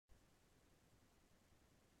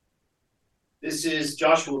This is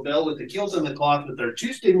Joshua Bell with the Kilt on the Cloth with our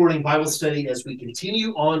Tuesday morning Bible study as we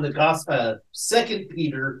continue on the gospel, 2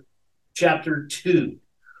 Peter chapter 2.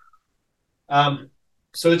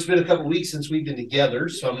 So it's been a couple weeks since we've been together,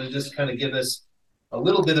 so I'm going to just kind of give us a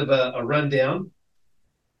little bit of a rundown.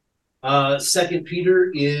 2 Peter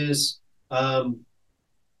is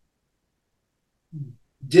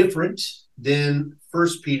different than 1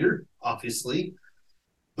 Peter, obviously,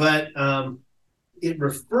 but it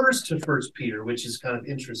refers to 1 Peter, which is kind of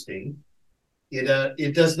interesting.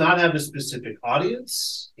 It does not have a specific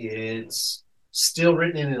audience. It's still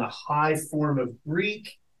written in a high form of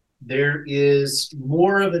Greek. There is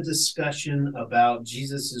more of a discussion about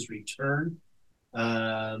Jesus's return,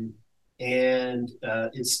 and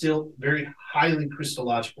it's still very highly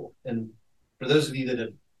Christological. And for those of you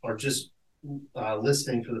that are just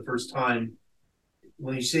listening for the first time,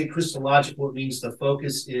 when you say Christological, it means the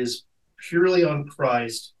focus is purely on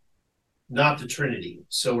Christ, not the Trinity.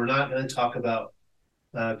 So we're not going to talk about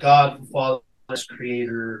God the Father as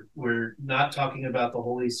creator. We're not talking about the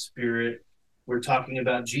Holy Spirit. We're talking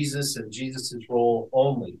about Jesus and Jesus's role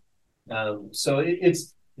only. So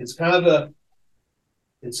it's kind of a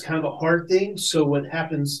hard thing. So what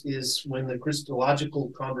happens is when the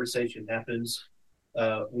Christological conversation happens,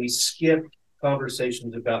 we skip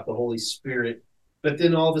conversations about the Holy Spirit. But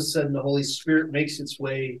then all of a sudden, the Holy Spirit makes its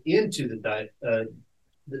way into the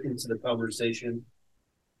conversation,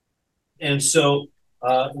 and so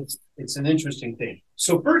it's an interesting thing.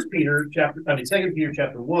 So 2 Peter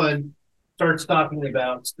chapter 1 starts talking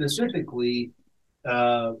about specifically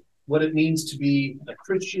what it means to be a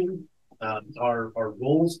Christian, our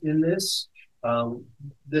roles in this.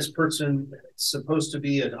 This person is supposed to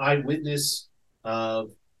be an eyewitness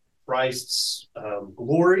of Christ's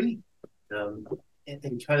glory.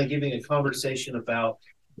 And kind of giving a conversation about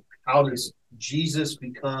how does Jesus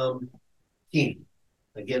become king.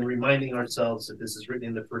 Again, reminding ourselves that this is written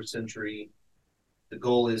in the first century. The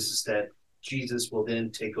goal is that Jesus will then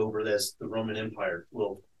take over the Roman Empire,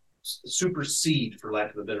 will supersede, for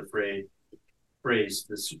lack of a better phrase,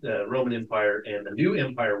 the Roman Empire, and a new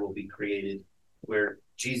empire will be created where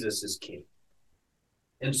Jesus is king.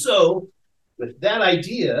 And so, with that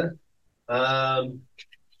idea,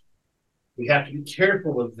 we have to be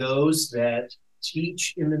careful of those that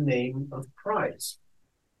teach in the name of Christ.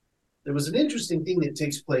 There was an interesting thing that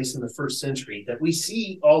takes place in the first century that we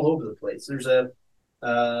see all over the place. There's a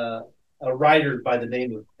writer by the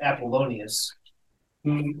name of Apollonius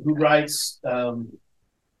who writes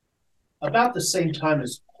about the same time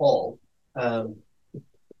as Paul, a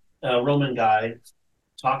Roman guy,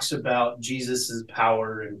 talks about Jesus's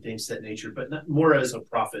power and things of that nature, but more as a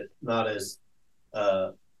prophet, not as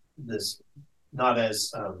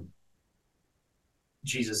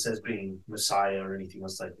Jesus as being Messiah or anything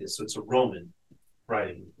else like this. So it's a Roman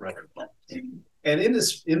writing. And in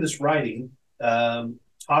this writing,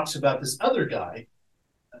 talks about this other guy,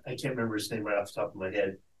 I can't remember his name right off the top of my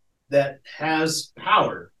head, that has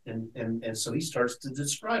power. And so he starts to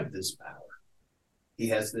describe this power. He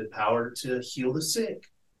has the power to heal the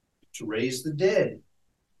sick, to raise the dead,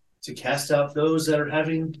 to cast out those that are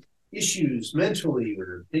having issues mentally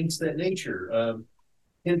or things of that nature,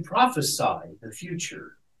 can prophesy the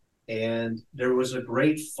future. And there was a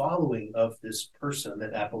great following of this person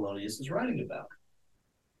that Apollonius is writing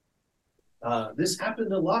about. This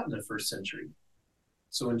happened a lot in the first century.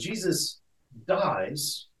 So when Jesus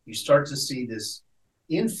dies, you start to see this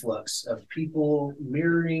influx of people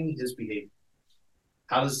mirroring his behavior.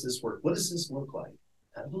 How does this work? What does this look like?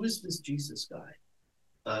 Who is this Jesus guy?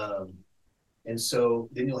 And so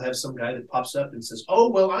then you'll have some guy that pops up and says, oh,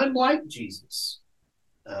 well, I'm like Jesus.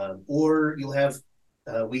 Or you'll have,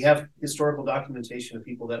 we have historical documentation of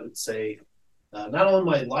people that would say, not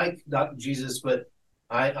only am I like Jesus, but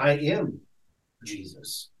I am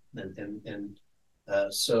Jesus. And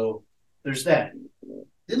so there's that.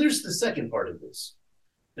 Then there's the second part of this.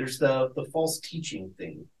 There's the false teaching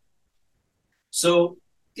thing. So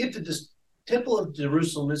if the temple of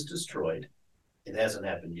Jerusalem is destroyed, it hasn't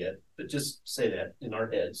happened yet, but just say that in our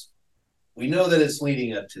heads. We know that it's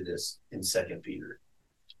leading up to this in 2 Peter.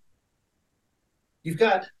 You've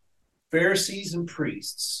got Pharisees and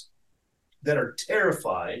priests that are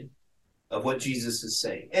terrified of what Jesus is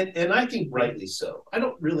saying. And I think rightly so. I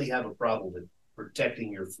don't really have a problem with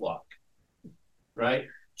protecting your flock, right?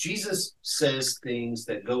 Jesus says things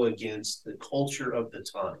that go against the culture of the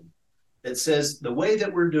time, that says the way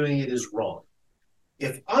that we're doing it is wrong.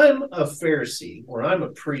 If I'm a Pharisee or I'm a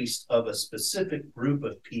priest of a specific group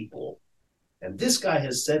of people, and this guy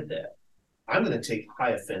has said that, I'm going to take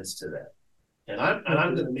high offense to that. And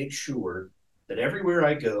I'm going to make sure that everywhere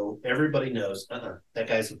I go, everybody knows, that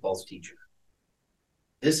guy's a false teacher.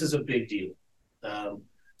 This is a big deal.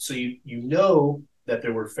 So you know that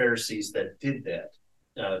there were Pharisees that did that.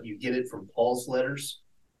 You get it from Paul's letters,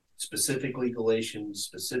 specifically Galatians,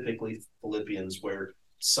 specifically Philippians, where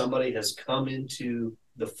somebody has come into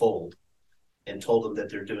the fold and told them that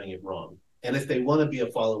they're doing it wrong. And if they want to be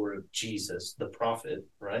a follower of Jesus, the prophet,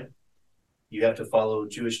 right, you have to follow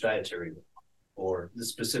Jewish dietary law, or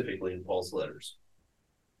specifically in Paul's letters.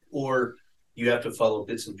 Or you have to follow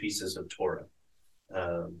bits and pieces of Torah,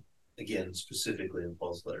 again, specifically in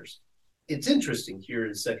Paul's letters. It's interesting here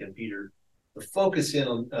in 2 Peter, the focus in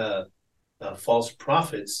on false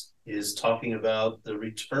prophets is talking about the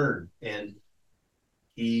return. And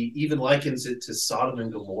he even likens it to Sodom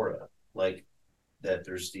and Gomorrah, like that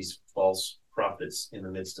there's these false prophets in the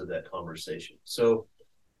midst of that conversation. So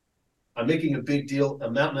I'm making a big deal,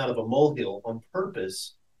 a mountain out of a molehill on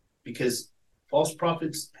purpose, because false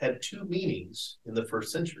prophets had two meanings in the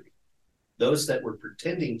first century. Those that were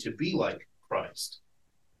pretending to be like Christ,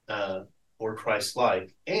 or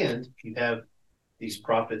Christ-like, and you have these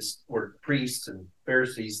prophets or priests and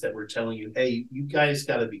Pharisees that were telling you, hey, you guys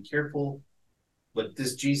got to be careful. What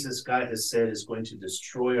this Jesus guy has said is going to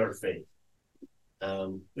destroy our faith,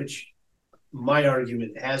 which my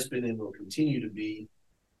argument has been and will continue to be.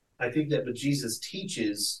 I think that what Jesus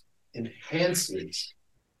teaches enhances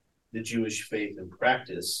the Jewish faith and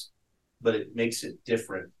practice, but it makes it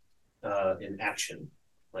different in action.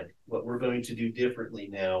 Like what we're going to do differently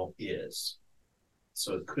now is.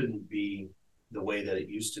 So it couldn't be the way that it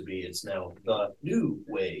used to be. It's now the new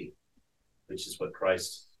way, which is what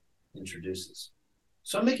Christ introduces.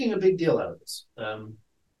 So I'm making a big deal out of this.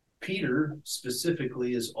 Peter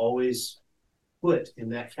specifically is always put in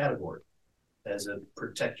that category as a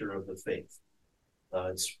protector of the faith.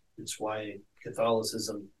 It's why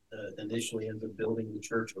Catholicism initially ended up building the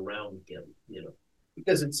church around him,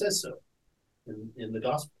 because it says so in the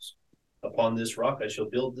Gospels. Upon this rock I shall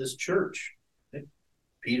build this church. Okay?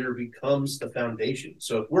 Peter becomes the foundation.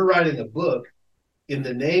 So if we're writing a book in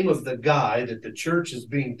the name of the guy that the church is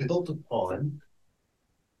being built upon,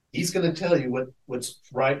 he's going to tell you what's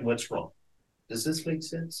right and what's wrong. Does this make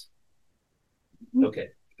sense? Okay.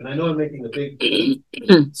 And I know I'm making a big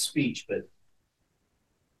speech, but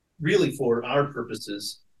really for our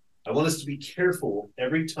purposes, I want us to be careful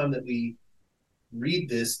every time that we read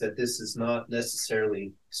this, that this is not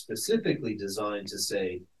necessarily specifically designed to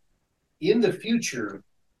say, in the future,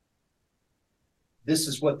 this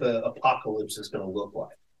is what the apocalypse is going to look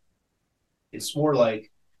like. It's more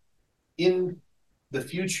like, in the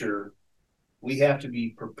future, we have to be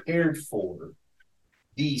prepared for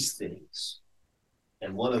these things.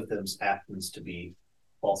 And one of them happens to be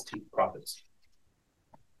false prophets.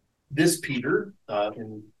 This Peter,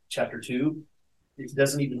 in chapter 2, it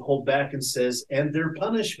doesn't even hold back and says, and their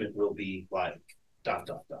punishment will be like ...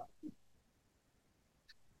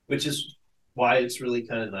 Which is why it's really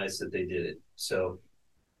kind of nice that they did it. So,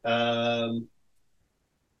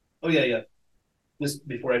 just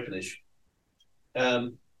before I finish,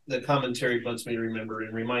 the commentary wants me to remember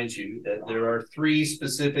and remind you that there are 3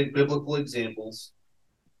 specific biblical examples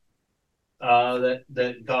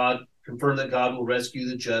that God confirm that God will rescue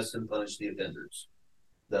the just and punish the offenders.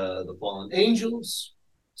 The fallen angels,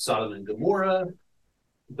 Sodom and Gomorrah,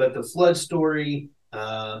 but the flood story,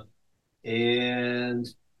 and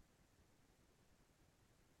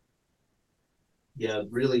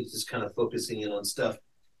really just kind of focusing in on stuff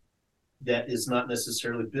that is not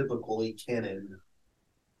necessarily biblically canon.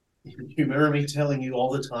 You remember me telling you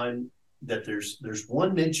all the time that there's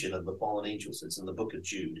one mention of the fallen angels. It's in the book of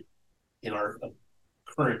Jude in our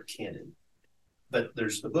current canon. But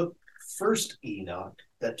there's the book First Enoch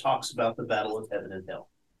that talks about the battle of heaven and hell.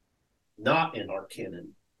 Not in our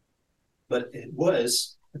canon, but it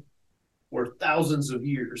was for thousands of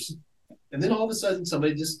years. And then all of a sudden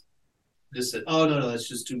somebody just said, oh, no, that's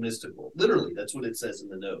just too mystical. Literally, that's what it says in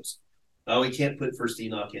the notes. Oh, we can't put First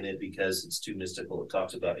Enoch in it because it's too mystical. It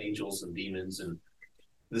talks about angels and demons and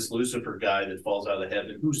this Lucifer guy that falls out of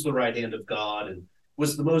heaven, who's the right hand of God, and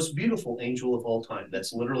was the most beautiful angel of all time.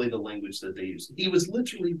 That's literally the language that they use. He was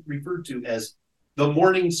literally referred to as the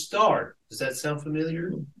morning star. Does that sound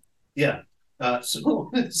familiar? Yeah.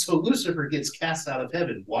 So Lucifer gets cast out of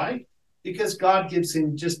heaven. Why? Because God gives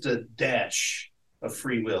him just a dash of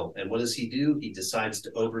free will. And what does he do? He decides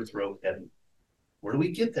to overthrow heaven. Where do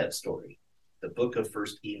we get that story? The book of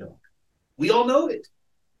First Enoch. We all know it.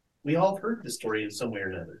 We all have heard the story in some way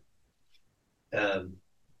or another.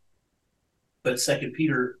 But 2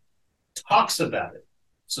 Peter talks about it.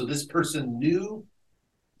 So this person knew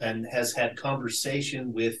and has had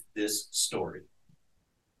conversation with this story.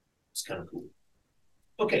 It's kind of cool.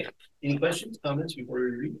 Okay, any questions, comments before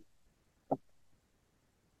we read?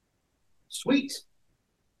 Sweet.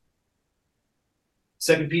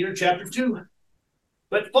 2 Peter chapter 2.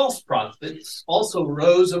 But false prophets also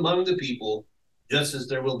rose among the people, just as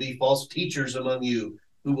there will be false teachers among you,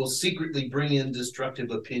 who will secretly bring in destructive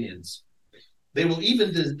opinions. They will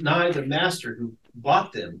even deny the master who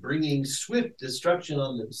bought them, bringing swift destruction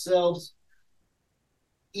on themselves.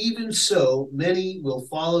 Even so, many will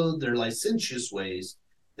follow their licentious ways,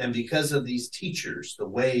 and because of these teachers, the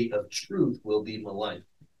way of truth will be maligned.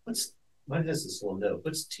 Mine has this little note.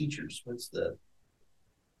 What's teachers? What's the...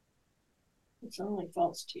 It's only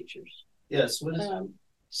false teachers. Yes, what is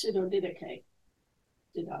Pseudodidache,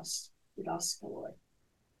 didaskaloi.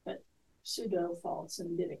 But pseudo, false,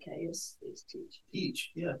 and didache is teach.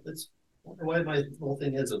 Teach, yeah. That's why my whole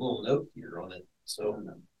thing has a little note here on it. So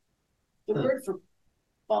the word for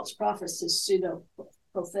false prophets is pseudo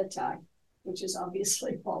propheti, which is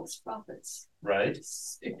obviously false prophets. Right.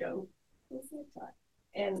 Pseudo propheti.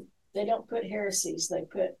 And they don't put heresies, they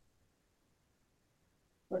put,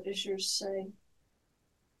 what does yours say?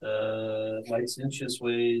 Licentious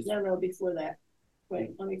ways. No, before that.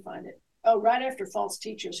 Wait, let me find it. Oh, right after false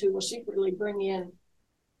teachers who will secretly bring in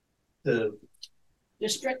The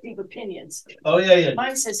destructive opinions. Oh, yeah.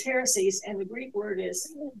 Mine says heresies, and the Greek word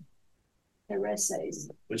is hereses.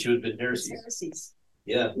 Which would have been heresies. Heresies.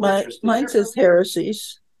 Yeah. Mine says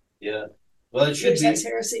heresies. Yeah. Well, it should Yours be. has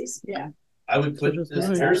heresies? Yeah. I would put That's this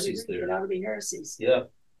right. heresies It there. ought to be heresies. Yeah.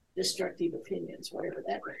 Destructive opinions, whatever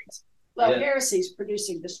that means. Well, Yeah. heresies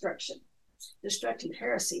producing destruction. Destructive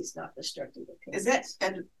heresies, not destructive opinions.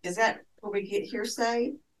 Is that where we get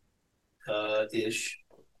hearsay? Ish.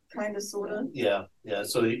 Kind of, sort of. Yeah.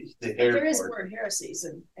 So the hair There is the part. word heresies,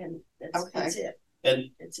 and that's, Okay. that's it.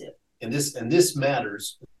 And It's it. And this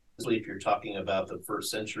matters, especially if you're talking about the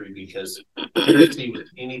first century, because heresy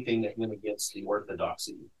was anything that went against the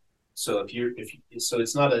orthodoxy. So so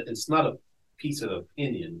it's not a piece of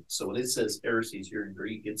opinion. So when it says heresies here in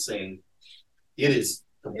Greek, it's saying it is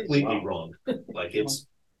completely wrong. Like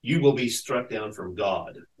you will be struck down from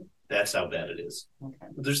God. That's how bad it is. Okay.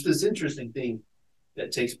 But there's this interesting thing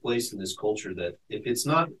that takes place in this culture that if it's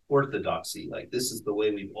not orthodoxy, like this is the way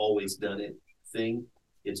we've always done it thing,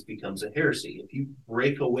 it becomes a heresy. If you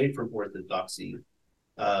break away from orthodoxy,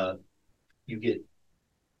 you get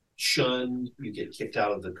shunned, you get kicked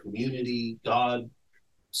out of the community, God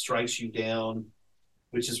strikes you down,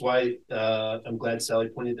 which is why I'm glad Sally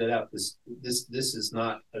pointed that out. This is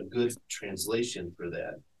not a good translation for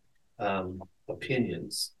that.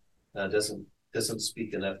 Opinions doesn't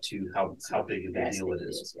speak enough to how big of a deal it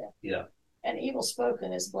is. Yeah. And evil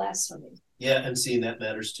spoken is blasphemy. Yeah, and seeing that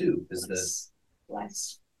matters too, because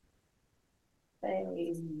Blasphemy.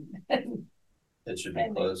 it should be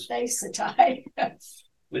close.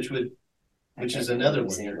 Which is another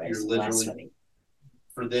one. You're literally, blasphemy.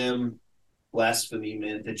 for them, blasphemy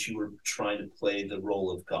meant that you were trying to play the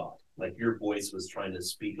role of God. Like your voice was trying to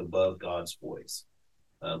speak above God's voice.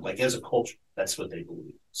 Like as a culture, that's what they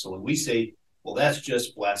believe. So when we say, well, that's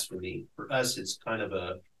just blasphemy, for us, it's kind of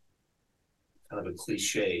a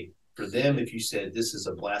cliche. For them, if you said this is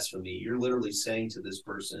a blasphemy, you're literally saying to this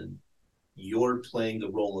person, you're playing the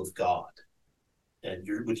role of God, and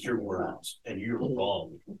you're with your words, and you're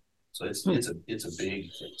wrong. So it's a big thing.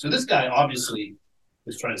 So this guy obviously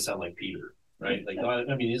is trying to sound like Peter, right? Like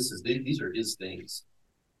I mean, these are his things.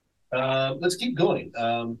 Let's keep going.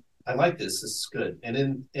 I like this. This is good. And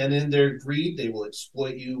in their greed, they will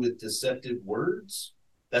exploit you with deceptive words.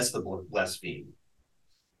 That's the blaspheme,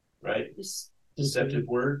 right? Deceptive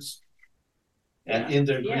words. And in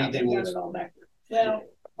their greed, they will. Got it all backwards.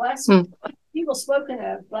 Well, evil spoken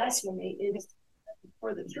of blasphemy is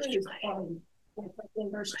for the truth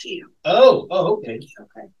in verse 2. Oh, okay.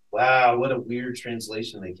 Okay. Wow, what a weird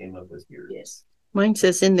translation they came up with here. Yes. Mine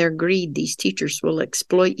says, in their greed, these teachers will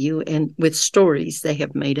exploit you, and with stories they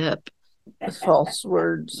have made up. False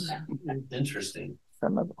words Interesting.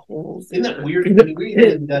 from a whole. Isn't that weird? I mean, we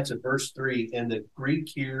added that to verse 3, and the Greek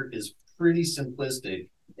here is pretty simplistic,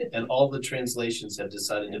 and all the translations have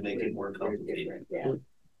decided to make it more complicated. Yeah.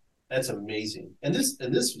 That's amazing. And this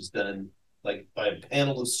was done like by a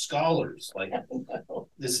panel of scholars. Like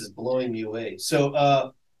this is blowing me away.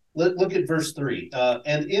 So look at verse 3.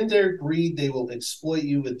 And in their greed they will exploit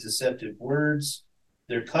you with deceptive words.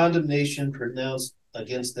 Their condemnation pronounced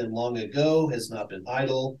against them long ago has not been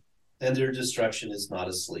idle, and their destruction is not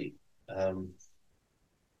asleep.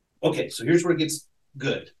 Okay, so here's where it gets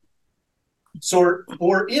good. So,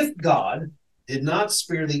 or if God, did not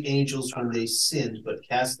spare the angels when they sinned, but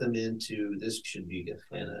cast them into, this should be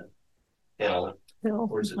Gehenna, hell, Hell.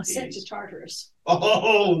 or is it Sent to Hades? Tartarus,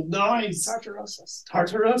 Oh, nice. Tartarosus.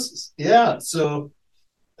 Tartarosus. Yeah. So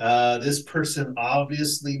this person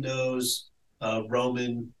obviously knows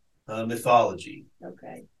Roman mythology.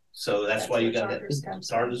 Okay, So that's why you where got that. Tartarus comes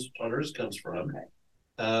from. Tartarus comes from.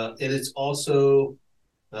 Okay. And it's also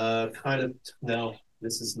kind of, no,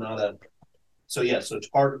 this is not a, so yeah, so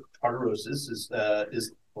Tartarosus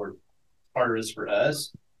is or Tartarus for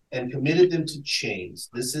us, and committed them to chains.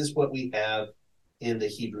 This is what we have in the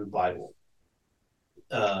Hebrew Bible.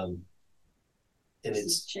 And This is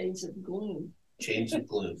it's shades of gloom. chains of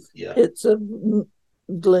gloom. Yeah. It's a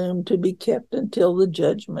gloom to be kept until the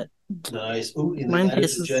judgment. Nice. Ooh, and Mine that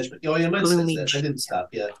is has the judgment. Oh, yeah, mine says gloomy that. I didn't stop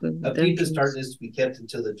yet. A Dungeons. deepest darkness to be kept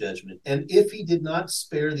until the judgment. And if he did not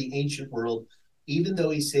spare the ancient world, even though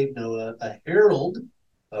he saved Noah, a herald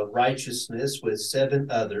of righteousness with 7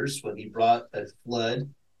 others, when he brought a flood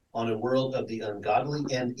on a world of the ungodly,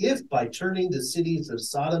 and if by turning the cities of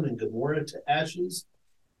Sodom and Gomorrah to ashes,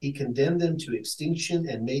 he condemned them to extinction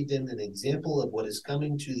and made them an example of what is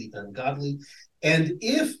coming to the ungodly, and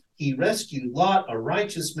if he rescued Lot, a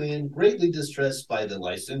righteous man, greatly distressed by the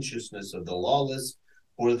licentiousness of the lawless,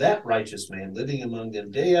 for that righteous man living among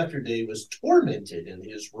them day after day was tormented in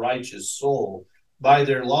his righteous soul by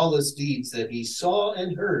their lawless deeds that he saw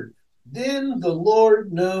and heard. Then the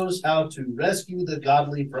Lord knows how to rescue the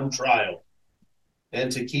godly from trial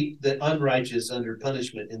and to keep the unrighteous under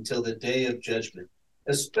punishment until the day of judgment,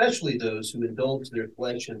 especially those who indulge their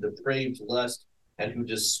flesh in depraved lust and who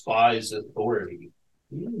despise authority.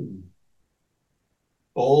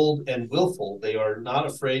 Bold and willful, they are not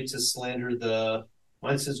afraid to slander the,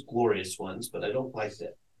 mine says glorious ones, but I don't like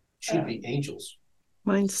that. Should be angels.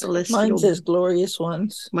 Mine's celestial. Mine says glorious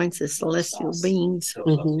ones. Mine says celestial beings. So,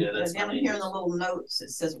 Mhm. yeah, that's Down not here in the angels. little notes, it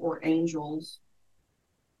says, or angels.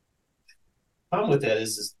 Problem with that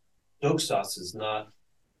is doxos is not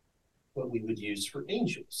what we would use for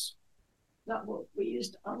angels. Not what we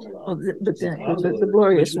used on the law. Oh, but then Angels, the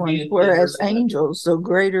glorious which would be ones, in whereas verse 11. angels, so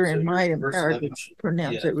greater So in might and verse power, 11,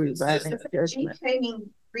 pronounce yeah, it it says reviving that. judgment. Meaning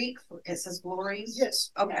Greek, it says glories. Yes.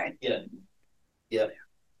 Okay. Yeah.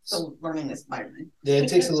 So learning this by me. Yeah, it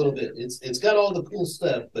takes a little bit. It's got all the cool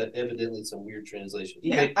stuff, but evidently some weird translation.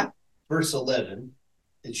 Okay, Yeah. verse 11,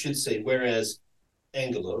 it should say, whereas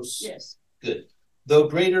angelos, Yes. good, though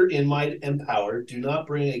greater in might and power, do not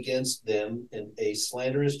bring against them a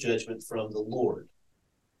slanderous judgment from the Lord.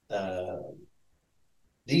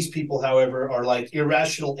 These people, however, are like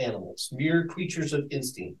irrational animals, mere creatures of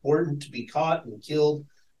instinct, born to be caught and killed.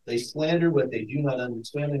 They slander what they do not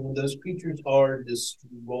understand, and when those creatures are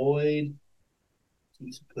destroyed,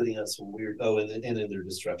 keeps putting out some weird, and in their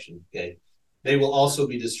destruction, okay, they will also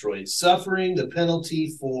be destroyed, suffering the penalty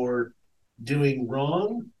for doing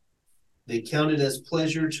wrong. They count it as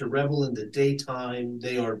pleasure to revel in the daytime.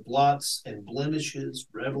 They are blots and blemishes,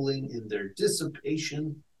 reveling in their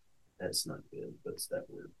dissipation. That's not good. What's that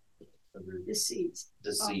word? Deceits.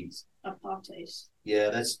 Deceits. Apotes. Yeah,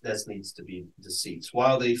 that needs to be deceits.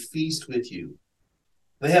 While they feast with you,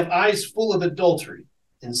 they have eyes full of adultery,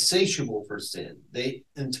 insatiable for sin. They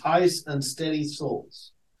entice unsteady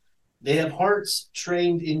souls. They have hearts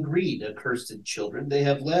trained in greed, accursed children. They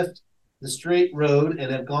have left the straight road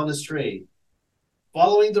and have gone astray,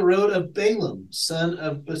 following the road of Balaam, son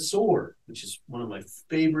of Besor, which is one of my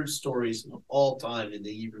favorite stories of all time in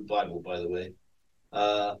the Hebrew Bible, by the way,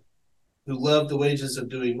 who loved the wages of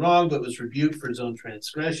doing wrong, but was rebuked for his own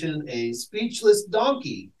transgression. A speechless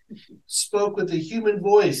donkey spoke with a human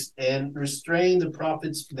voice and restrained the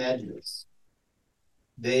prophet's madness.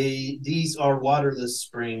 These are waterless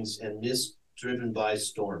springs and mist driven by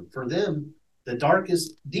storm. For them, the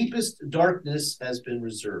deepest darkness has been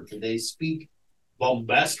reserved, and they speak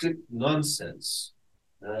bombastic nonsense.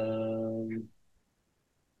 I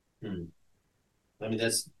mean,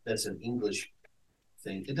 that's an English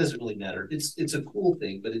thing. It doesn't really matter. It's a cool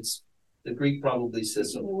thing, but it's the Greek probably says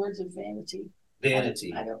The something. words of vanity.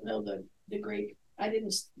 Vanity. I don't know the Greek.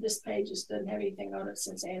 This page just doesn't have anything on it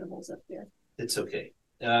since animals up there. It's okay.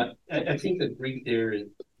 I think the Greek there,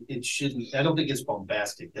 it shouldn't. I don't think it's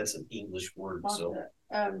bombastic. That's an English word. So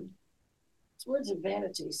It's words of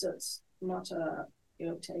vanity, so it's mata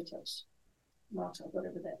iotatos, mata,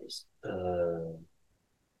 whatever that is.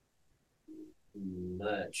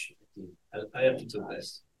 Much. I have to do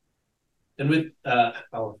this. And with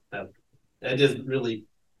that doesn't really.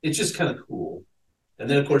 It's just kind of cool. And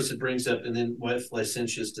then of course it brings up, and then with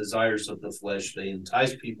licentious desires of the flesh, they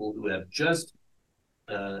entice people who have just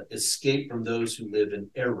escaped from those who live in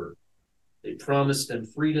error. They promise them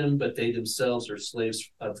freedom, but they themselves are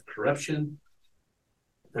slaves of corruption.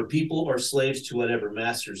 For people are slaves to whatever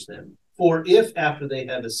masters them. For if after they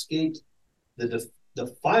have escaped the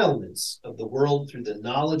defilements of the world through the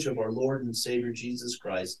knowledge of our Lord and Savior Jesus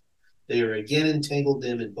Christ, they are again entangled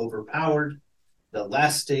them and overpowered, the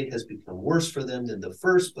last state has become worse for them than the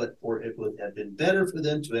first, but for it would have been better for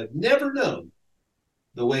them to have never known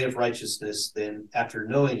the way of righteousness than after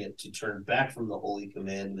knowing it to turn back from the holy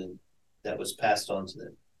commandment that was passed on to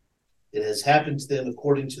them. It has happened to them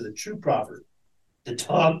according to the true proverb. The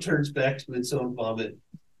dog turns back to its own vomit,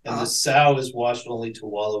 and the sow is washed only to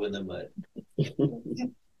wallow in the mud.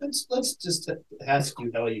 Let's just ask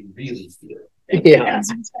you how you really feel. Yeah.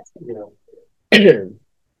 You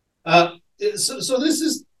know. So this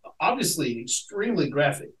is obviously extremely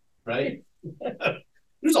graphic, right?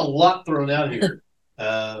 There's a lot thrown out here.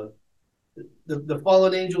 The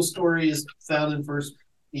fallen angel story is found in First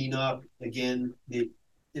Enoch. Again,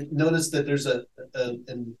 notice that there's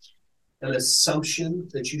an assumption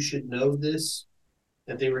that you should know this,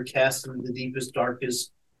 that they were cast into the deepest,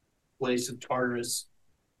 darkest place of Tartarus.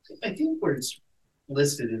 I think where it's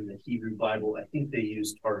listed in the Hebrew Bible, I think they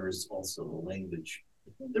use Tartarus also, the language.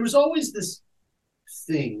 There was always this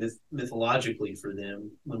thing mythologically for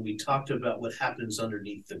them when we talked about what happens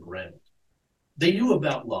underneath the ground. They knew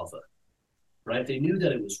about lava, right? They knew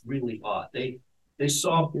that it was really hot. They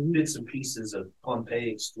saw bits and pieces of Pompeii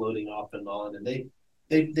exploding off and on, and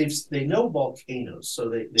they know volcanoes. So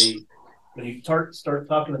they when you start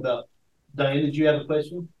talking about, Diane, did you have a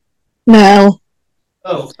question? No,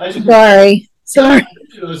 Oh, I just sorry.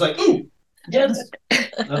 It was like, ooh, yes,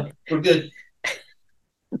 we're good.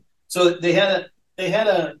 So they had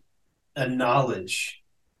a knowledge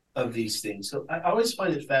of these things. So I always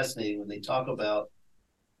find it fascinating when they talk about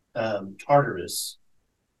Tartarus.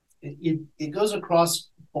 It goes across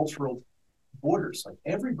cultural borders. Like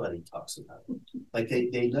everybody talks about it. Like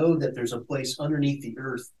they know that there's a place underneath the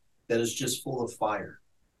earth that is just full of fire.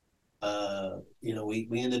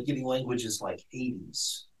 We end up getting languages like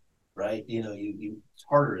Hades, right? You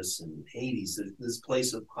Tartarus and Hades, this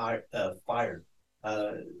place of fire.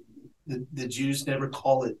 The Jews never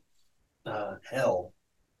call it hell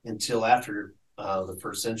until after the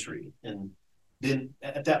first century, and then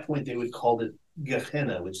at that point they would call it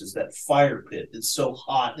Gehenna, which is that fire pit. It's so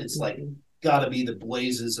hot, it's like got to be the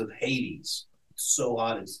blazes of Hades. It's so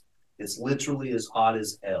hot, it's literally as hot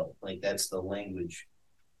as hell. Like that's the language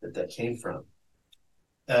that came from.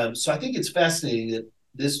 So I think it's fascinating that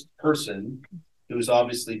this person, who is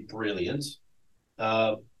obviously brilliant,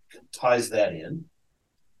 ties that in.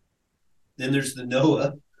 Then there's the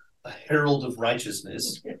Noah, a herald of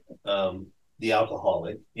righteousness, the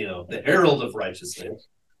alcoholic, the herald of righteousness.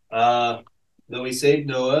 Though he saved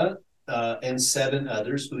Noah and 7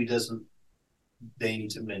 others who he doesn't deign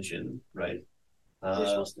to mention, right?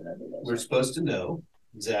 We're supposed to know,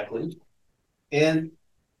 exactly. And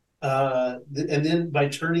then by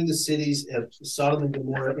turning the cities of Sodom and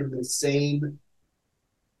Gomorrah in the same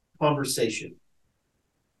conversation.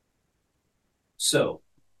 So,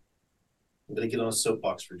 I'm going to get on a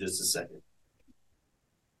soapbox for just a second.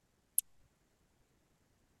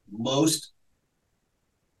 Most,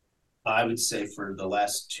 I would say, for the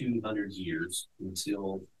last 200 years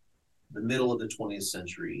until the middle of the 20th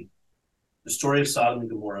century, the story of Sodom and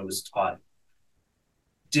Gomorrah was taught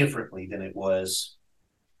differently than it was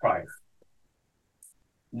prior.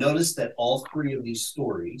 Notice that all 3 of these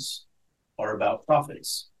stories are about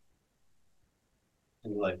prophets.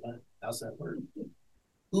 And you're like, what? How's that work?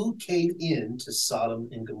 Who came into Sodom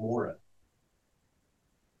and Gomorrah?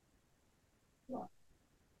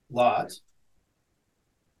 Lot.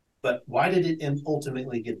 But why did it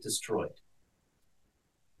ultimately get destroyed?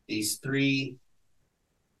 These 3.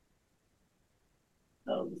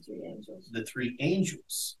 The 3 angels. The 3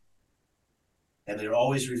 angels. And they're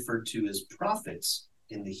always referred to as prophets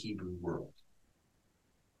in the Hebrew world.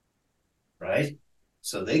 Right?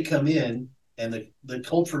 So they come in, and the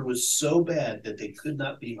culture was so bad that they could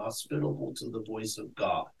not be hospitable to the voice of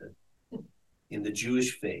God in the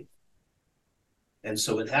Jewish faith. And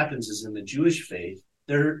so what happens is in the Jewish faith,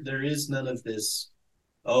 there is none of this,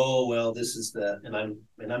 oh, well, this is and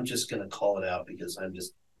I'm just going to call it out because I'm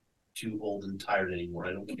just too old and tired anymore.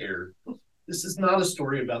 I don't care. This is not a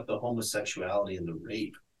story about the homosexuality and the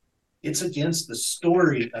rape. It's against the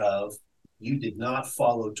story of you did not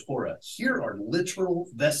follow Torah. Here are literal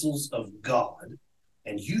vessels of God,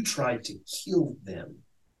 and you tried to kill them.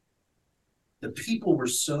 The people were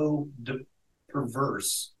so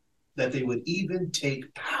perverse that they would even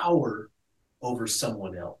take power over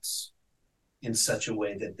someone else in such a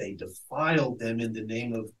way that they defiled them in the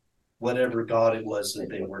name of whatever god it was that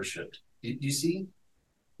they worshipped. You see?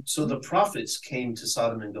 So the prophets came to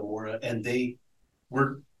Sodom and Gomorrah and they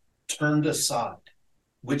were turned aside,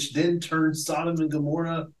 which then turned Sodom and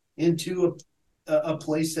Gomorrah into a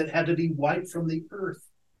place that had to be wiped from the earth.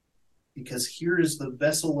 Because here is the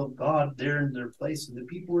vessel of God there in their place, and the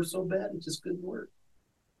people were so bad it just couldn't work.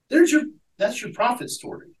 That's your prophet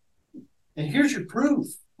story. And here's your proof.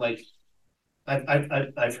 Like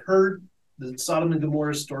I've heard the Sodom and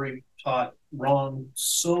Gomorrah story taught wrong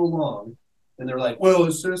so long, and they're like, well,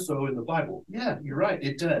 it says so in the Bible. Yeah, you're right,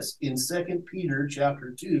 it does. In 2 Peter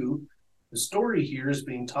chapter 2, the story here is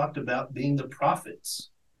being talked about being the prophets.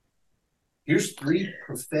 Here's 3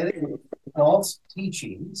 prophetic false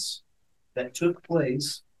teachings that took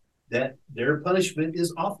place that their punishment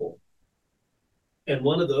is awful. And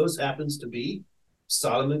one of those happens to be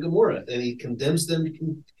Sodom and Gomorrah, and he condemns them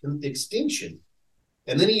to extinction.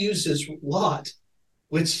 And then he uses Lot,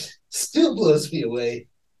 which still blows me away.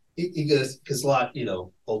 He goes, because Lot,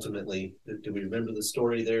 ultimately, do we remember the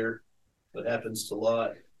story there? What happens to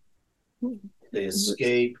Lot? They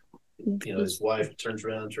escape. His wife turns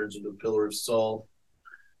around, turns into a pillar of salt.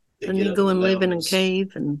 And you go and live in a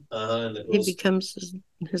cave, and he becomes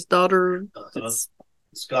his daughter.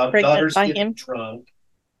 Daughters by get him. drunk,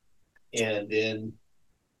 and then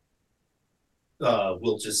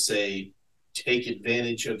we'll just say take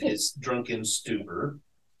advantage of his drunken stupor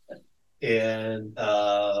and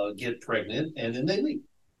get pregnant, and then they leave.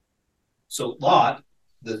 So Lot,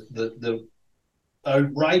 a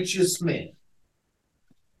righteous man,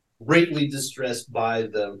 greatly distressed by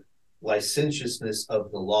the licentiousness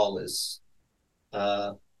of the lawless.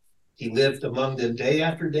 He lived among them day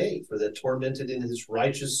after day, for that tormented in his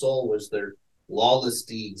righteous soul was their lawless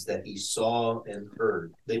deeds that he saw and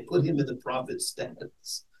heard. They put him in the prophet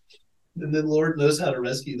status. And then Lord knows how to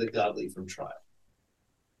rescue the godly from trial.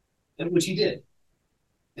 And which he did.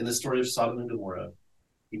 In the story of Sodom and Gomorrah,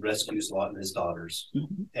 he rescues Lot and his daughters,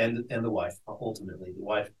 and the wife. Ultimately, the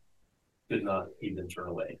wife could not even turn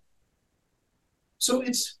away. So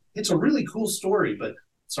it's a really cool story, but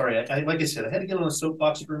sorry, like I said, I had to get on a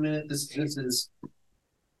soapbox for a minute. This is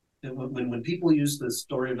when people use the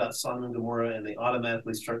story about Sodom and Gomorrah and they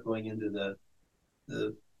automatically start going into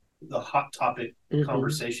the hot topic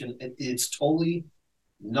conversation. It's totally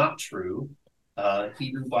not true.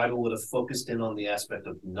 Hebrew Bible would have focused in on the aspect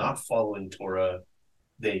of not following Torah.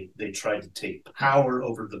 They tried to take power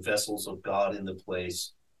over the vessels of God in the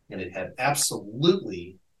place, and it had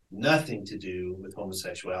absolutely nothing to do with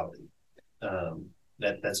homosexuality.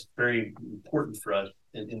 That's very important for us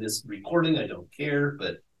in this recording. I don't care,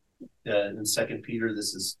 but in 2 Peter,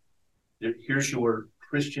 here's your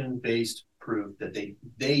Christian-based proof that they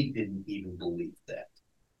didn't even believe that.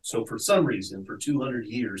 So for some reason, for 200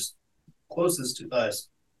 years, closest to us,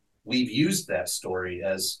 we've used that story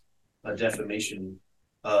as a defamation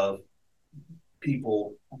of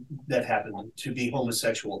people that happen to be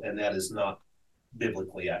homosexual, and that is not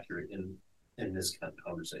biblically accurate in this kind of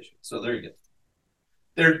conversation. So there you go.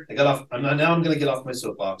 There, I got off. I'm going to get off my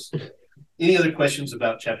soapbox. Any other questions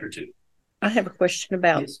about chapter 2? I have a question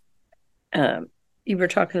about. Yes. You were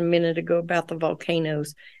talking a minute ago about the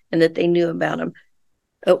volcanoes and that they knew about them.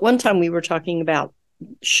 At one time, we were talking about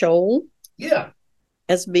Sheol. Yeah.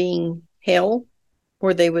 As being hell,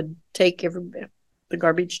 where they would take the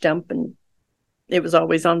garbage dump, and it was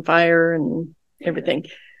always on fire and everything.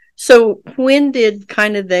 So when did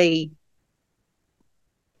they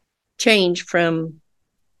change from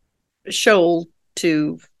Sheol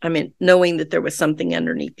to, knowing that there was something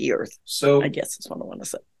underneath the earth? So I guess that's what I want to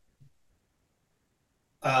say.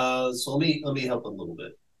 So let me help a little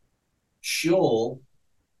bit. Sheol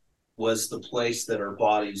was the place that our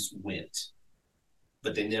bodies went,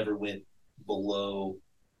 but they never went below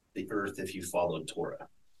the earth if you followed Torah.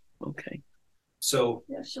 Okay. So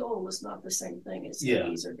Sheol was not the same thing as Yeah.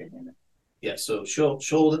 Hades or Gehenna. yeah, so Sheol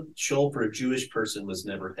for a Jewish person was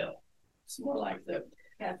never hell. It's more like the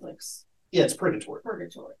Catholics' Yeah, it's purgatory.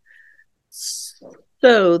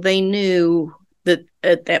 So they knew that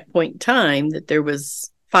at that point in time that there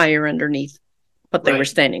was fire underneath what they were Right.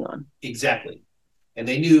 standing on. Exactly. And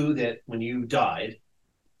they knew that when you died,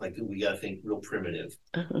 like we got to think real primitive,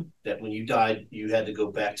 that when you died, you had to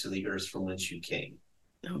go back to the earth from whence you came.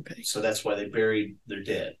 Okay. So that's why they buried their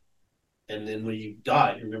dead. And then when you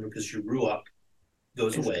die, remember, because your ruach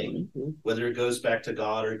goes away, whether it goes back to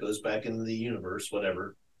God or it goes back into the universe,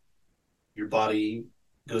 whatever, your body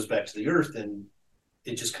goes back to the earth and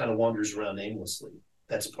it just kind of wanders around aimlessly.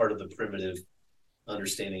 That's part of the primitive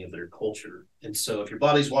understanding of their culture. And so if your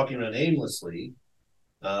body's walking around aimlessly,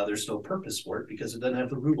 there's no purpose for it because it doesn't have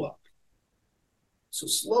the ruach. So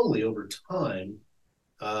slowly over time,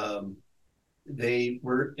 they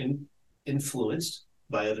were influenced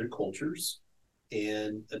by other cultures,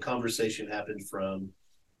 and a conversation happened from,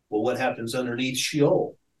 well, what happens underneath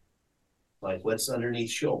Sheol? Like, what's underneath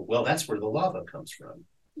Sheol? Well, that's where the lava comes from,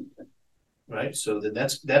 right? So then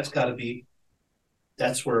that's got to be,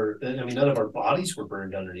 that's where, I mean, none of our bodies were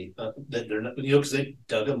burned underneath. That they're not, you know, because they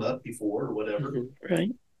dug them up before or whatever,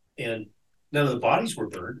 Right. and none of the bodies were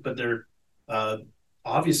burned, but they're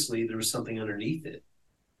obviously there was something underneath it,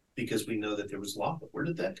 because we know that there was lava. Where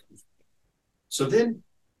did that come from?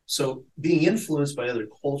 So being influenced by other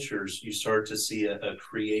cultures, you start to see a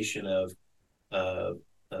creation of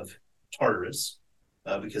Tartarus,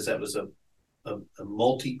 because that was a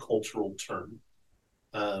multicultural term.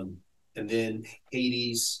 And then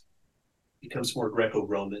Hades becomes more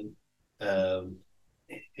Greco-Roman.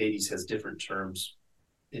 Hades has different terms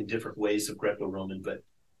in different ways of Greco-Roman, but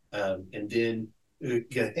and then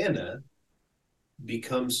Gehenna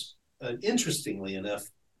becomes, interestingly enough,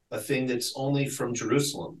 a thing that's only from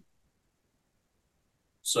Jerusalem.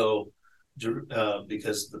 So,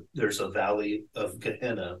 because there's a valley of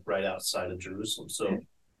Gehenna right outside of Jerusalem. So,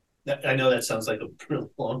 I know that sounds like a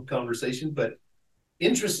real long conversation, but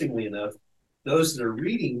interestingly enough, those that are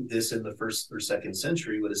reading this in the 1st or 2nd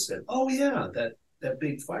century would have said, "Oh yeah, that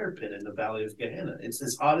big fire pit in the valley of Gehenna. It's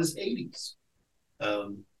as hot as Hades."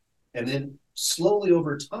 And then slowly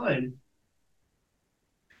over time,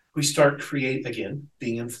 we start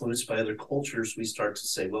being influenced by other cultures. We start to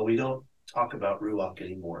say, well, we don't talk about Ruach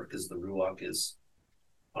anymore, because the Ruach is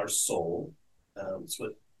our soul. It's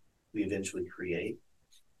what we eventually create.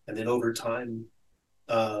 And then over time,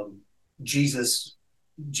 Jesus's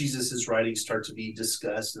writings start to be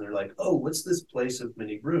discussed, and they're like, oh, what's this place of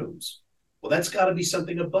many rooms? Well, that's got to be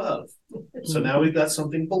something above. So now we've got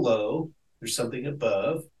something below. There's something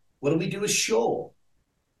above. What do we do with Sheol?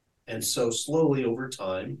 And so slowly over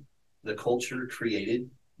time, the culture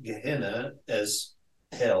created Gehenna as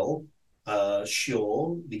hell,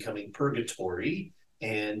 Sheol becoming purgatory,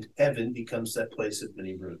 and heaven becomes that place of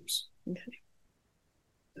many rooms. Okay.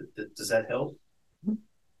 Does that help? Mm-hmm.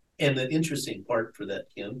 And the interesting part for that,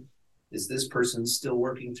 Kim, is this person's still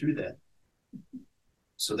working through that.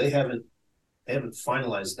 So they haven't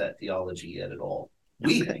finalized that theology yet at all.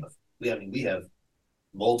 We have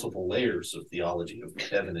multiple layers of theology of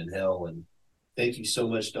heaven and hell, and thank you so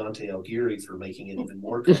much, Dante Alighieri, for making it even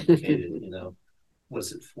more complicated. You know,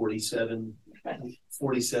 was it 47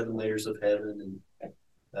 layers of heaven, and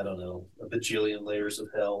I don't know, a bajillion layers of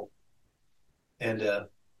hell, and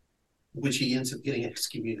which he ends up getting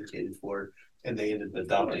excommunicated for, and they ended up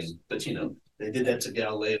adopting. But you know, they did that to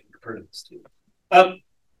Galileo and Copernicus too.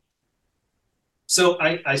 So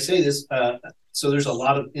I say this. So there's a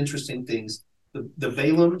lot of interesting things. The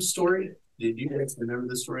Balaam story. Did you guys remember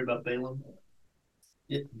the story about Balaam?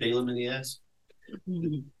 Balaam and the ass.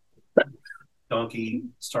 Donkey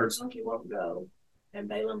won't go, and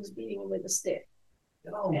Balaam's beating him with a stick.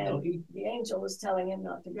 Oh, and the angel is telling him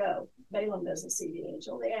not to go. Balaam doesn't see the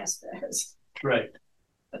angel. The ass does. Right.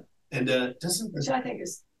 And which I think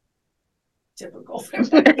is typical.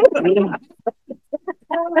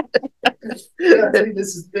 Yeah,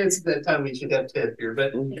 this is that time we should have Ted here,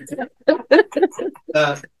 but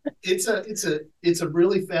it's a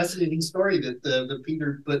really fascinating story that the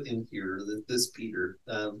Peter put in here. This Peter,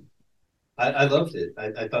 I loved it.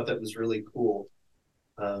 I thought that was really cool.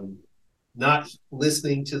 Not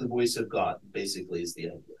listening to the voice of God, basically, is the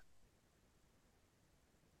idea.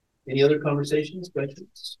 Any other conversations,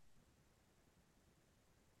 questions?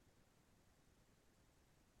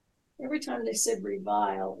 Every time they said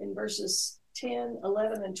revile in verses 10,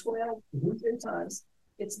 11, and 12, 3 times,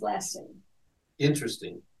 it's blasphemy.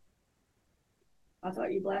 Interesting. I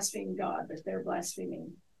thought you blasphemed God, but they're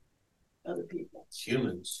blaspheming other people.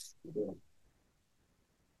 Humans. Yeah.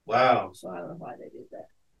 Wow. So I don't know why they did that.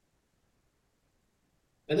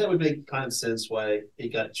 And that would make kind of sense why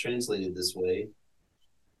it got translated this way.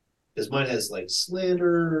 Because mine has like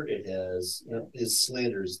slander, it has,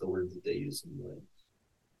 slander is the word that they use in the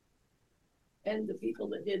And the people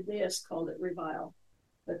that did this called it revile,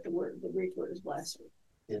 but the Greek word is blasphemy.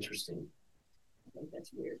 Interesting. I think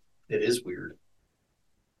that's weird. It is weird.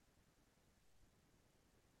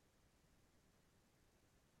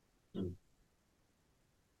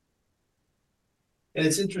 And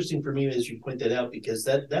it's interesting for me as you point that out, because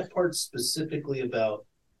that part's specifically about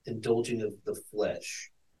indulging of the flesh,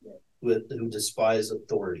 who despise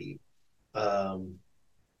authority. And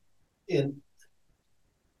then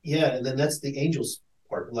that's the angels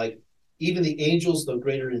part. Like, even the angels, though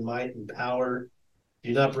greater in might and power,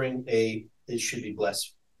 do not bring it should be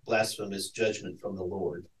blasphemous judgment from the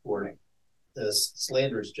Lord, or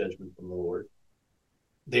slanderous judgment from the Lord.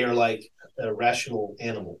 They are like rational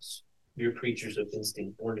animals, mere creatures of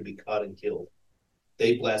instinct, born to be caught and killed.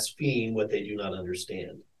 They blaspheme what they do not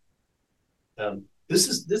understand. This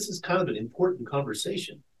is kind of an important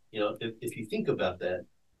conversation. If you think about that,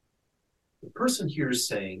 the person here is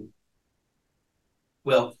saying,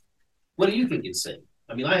 well, what do you think it's saying?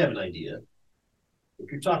 I mean, I have an idea.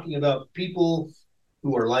 If you're talking about people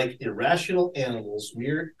who are like irrational animals,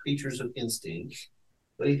 mere creatures of instinct,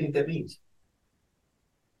 what do you think that means?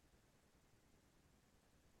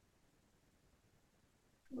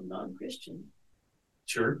 Non-Christian,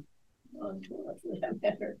 Sure. non-Torah for that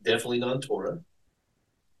matter. Definitely non-Torah.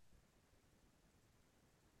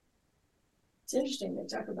 It's interesting, they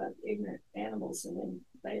talk about ignorant animals and then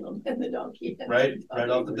Balaam and the donkey. Right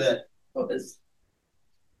off the bat.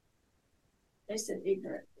 They said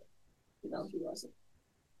ignorant. The donkey wasn't.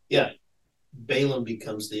 Yeah. Balaam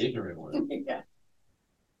becomes the ignorant one. Yeah.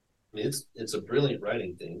 I mean, it's a brilliant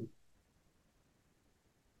writing thing.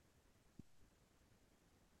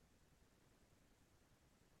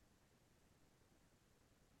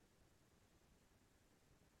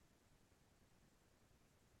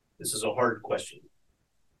 This is a hard question.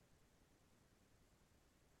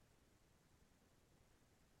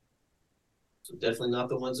 So definitely not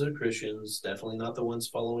the ones that are Christians, definitely not the ones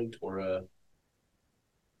following Torah.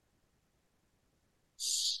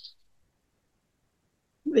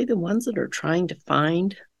 Maybe the ones that are trying to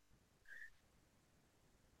find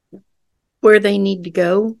where they need to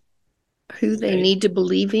go, who they need to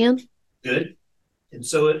believe in. Good. And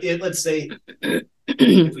so let's say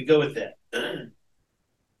if we go with that,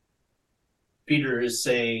 Peter is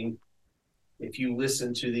saying, if you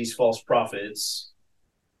listen to these false prophets,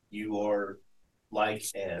 you are like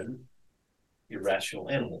an irrational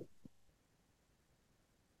animal.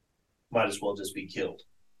 Might as well just be killed.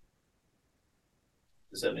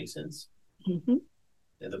 Does that make sense? Mm-hmm.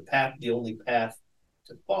 And the only path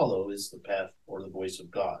to follow is the path or the voice of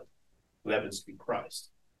God, who happens to be Christ.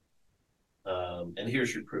 And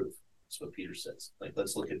here's your proof. That's what Peter says. Like,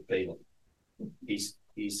 let's look at Balaam. He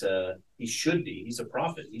should be. He's a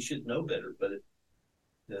prophet. He should know better. But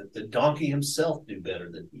the donkey himself knew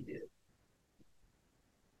better than he did.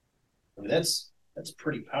 I mean, that's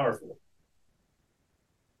pretty powerful.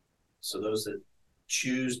 So those that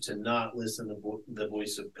choose to not listen to the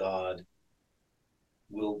voice of God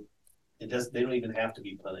they don't even have to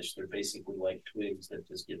be punished. They're basically like twigs that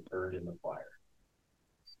just get burned in the fire.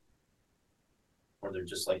 Or they're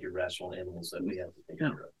just like irrational animals that we have to take care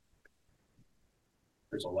of.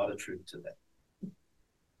 There's a lot of truth to that.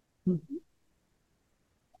 Mm-hmm.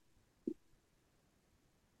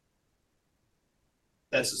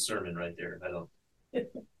 That's a sermon right there. I don't.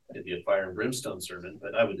 It'd be a fire and brimstone sermon,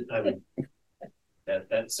 but I would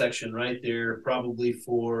that section right there probably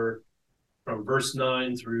from verse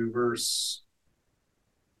 9 through verse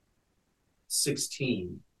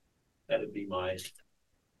 16. That'd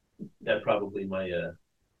probably my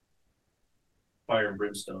fire and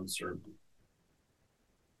brimstone sermon.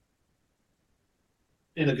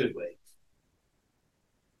 In a good way.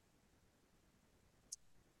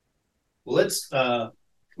 Well,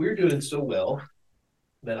 we're doing so well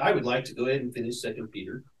that I would like to go ahead and finish 2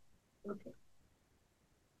 Peter. Okay.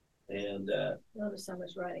 And notice how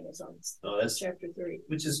much writing is on that's chapter 3.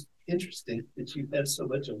 Which is interesting that you've had so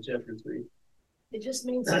much on chapter 3. It just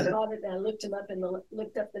means I got it and I looked them up and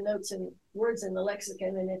looked up the notes and words in the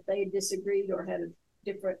lexicon, and if they disagreed or had a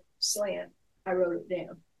different slant, I wrote it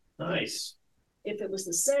down. Nice. If it was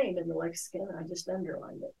the same in the lexicon, I just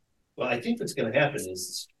underlined it. Well, I think what's going to happen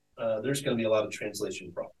is there's going to be a lot of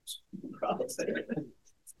translation problems. Probably.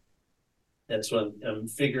 That's what I'm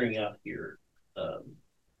figuring out here.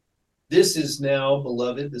 This is now,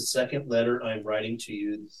 beloved, the second letter I'm writing to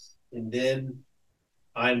you, and then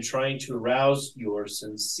I'm trying to arouse your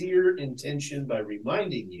sincere intention by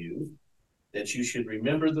reminding you that you should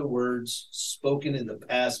remember the words spoken in the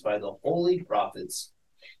past by the holy prophets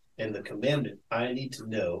and the commandment. I need to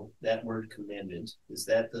know that word commandment. Is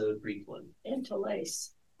that the Greek one?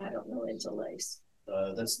 Interlace. I don't know interlace.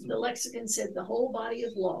 That's the lexicon said the whole body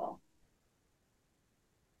of law.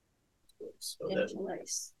 So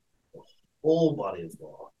interlace. The whole body of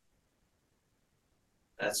law.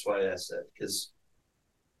 That's why I said, because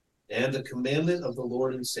and the commandment of the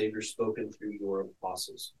Lord and Savior spoken through your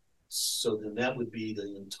apostles. So then that would be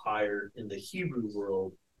the entire, in the Hebrew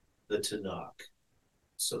world, the Tanakh.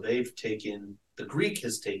 So the Greek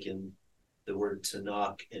has taken the word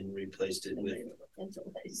Tanakh and replaced it with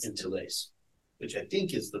interlace, which I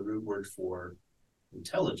think is the root word for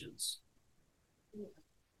intelligence.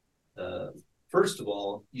 First of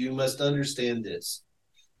all, you must understand this,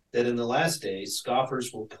 that in the last days,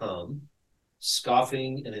 scoffers will come,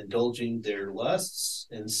 scoffing and indulging their lusts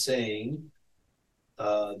and saying,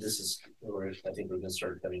 this is where I think we're going to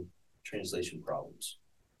start having translation problems.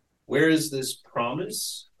 Where is this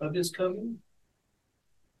promise of his coming?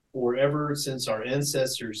 For ever since our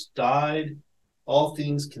ancestors died, all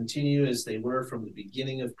things continue as they were from the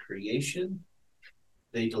beginning of creation.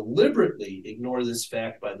 They deliberately ignore this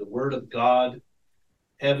fact by the word of God,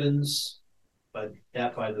 heavens, by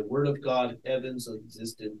the word of God, heavens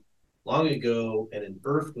existed long ago, and an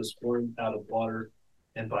earth was formed out of water,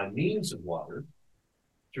 and by means of water,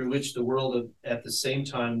 through which the world at the same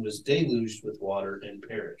time was deluged with water and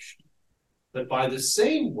perished. But by the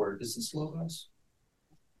same word, is this Logos?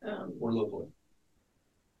 Or Logo?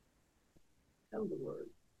 The word.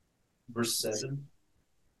 Verse 7.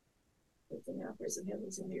 With the outbursts of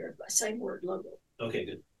heavens and the earth, by same word, logo. Okay,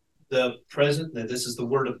 good. The present, this is the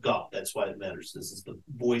word of God. That's why it matters. This is the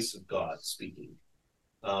voice of God speaking.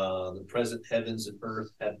 The present heavens and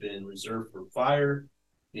earth have been reserved for fire,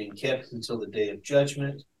 being kept until the day of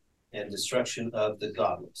judgment and destruction of the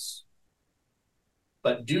godless.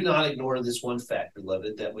 But do not ignore this one fact,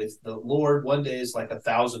 beloved, that with the Lord, one day is like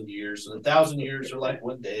 1,000 years, and 1,000 years are like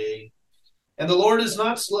one day. And the Lord is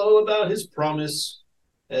not slow about his promise,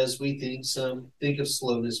 as we think some think of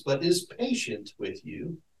slowness, but is patient with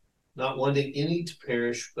you, not wanting any to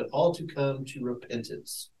perish, but all to come to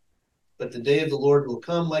repentance. But the day of the Lord will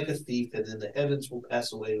come like a thief, and then the heavens will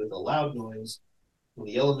pass away with a loud noise, and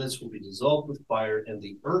the elements will be dissolved with fire, and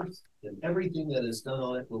the earth and everything that is done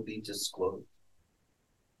on it will be disclosed.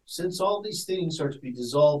 Since all these things are to be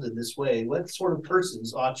dissolved in this way, what sort of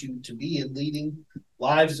persons ought you to be in leading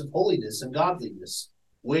lives of holiness and godliness,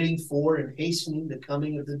 waiting for and hastening the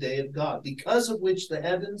coming of the day of God, because of which the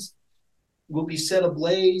heavens will be set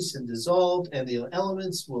ablaze and dissolved, and the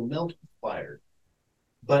elements will melt with fire.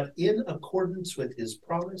 But in accordance with his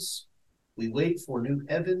promise, we wait for new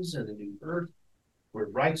heavens and a new earth, where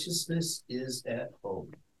righteousness is at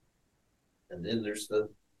home. And then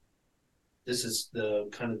this is the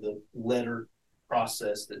kind of the letter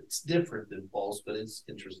process that's different than Paul's, but it's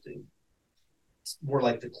interesting. It's more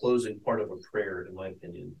like the closing part of a prayer, in my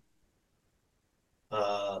opinion.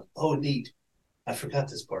 Neat. I forgot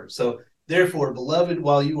this part. So, therefore, beloved,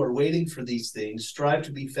 while you are waiting for these things, strive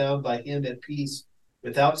to be found by him at peace,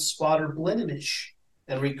 without spot or blemish,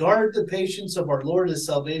 and regard the patience of our Lord as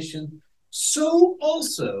salvation. So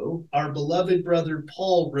also our beloved brother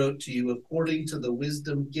Paul wrote to you according to the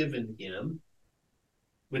wisdom given him,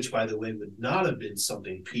 which, by the way, would not have been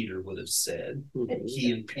something Peter would have said.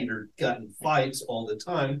 He and Peter got in fights all the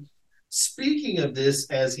time. Speaking of this,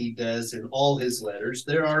 as he does in all his letters,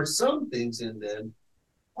 there are some things in them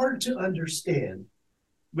hard to understand,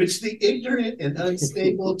 which the ignorant and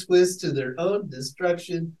unstable twist to their own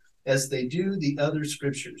destruction, as they do the other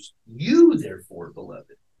scriptures. You, therefore,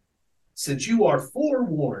 beloved, since you are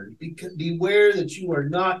forewarned, beware that you are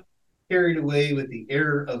not carried away with the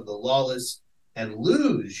error of the lawless and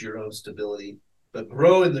lose your own stability, but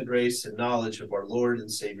grow in the grace and knowledge of our Lord and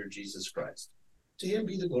Savior Jesus Christ. To him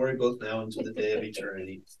be the glory both now and to the day of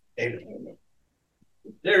eternity. Amen.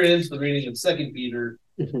 There ends the reading of 2 Peter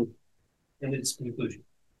and its conclusion.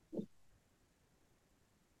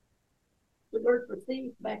 The word for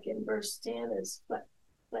thief back in verse 10 is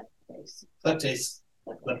kleptes. Kleptes.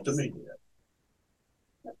 Kleptomania.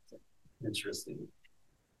 Interesting.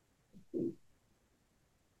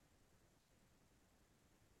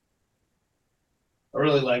 I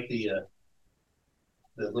really like the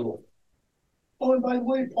little. Oh, and by the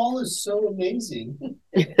way, Paul is so amazing.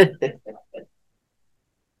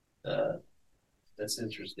 That's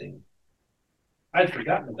interesting. I'd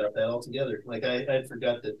forgotten about that altogether. Like I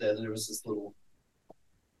forgot that there was this little.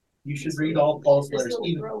 You should read all Paul's letters.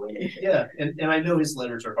 Yeah, and I know his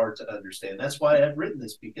letters are hard to understand. That's why I've written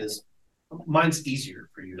this, because mine's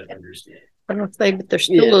easier for you to understand. I don't say, but there's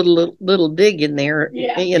still a little dig in there,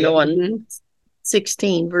 on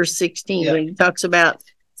 16, verse 16, when he talks about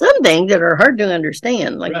some things that are hard to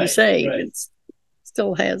understand, like you say. It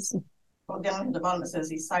still has. Well, down at the bottom it says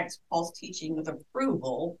he cites Paul's teaching with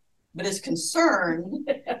approval, but is concerned.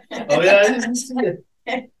 Oh yeah, I didn't see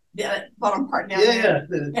it. Yeah, bottom part down there.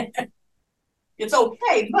 Yeah. It's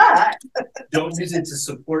okay, but don't use it to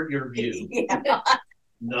support your view. Yeah.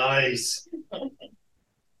 Nice.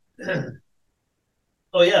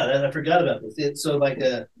 Oh yeah, I forgot about this. So like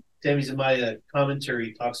Tammy's in my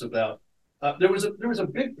commentary talks about there was a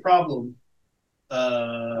big problem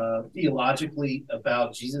theologically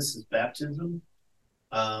about Jesus's baptism,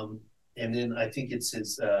 and then I think it's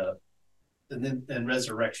his and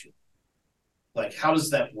resurrection. like, how does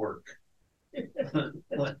that work?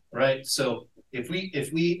 Right? So if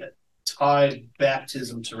we tie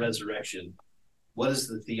baptism to resurrection, what is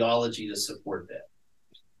the theology to support that?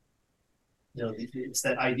 You know, it's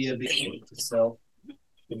that idea of being to self.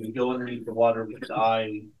 When we go underneath the water, we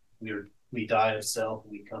die. We die of self,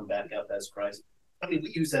 and we come back up as Christ. I mean,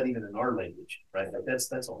 we use that even in our language, right? Like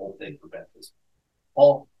that's a whole thing for baptism.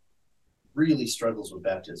 Paul really struggles with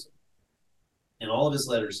baptism. In all of his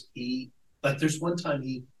letters, there's one time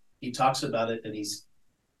he talks about it, and he's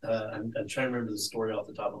I'm trying to remember the story off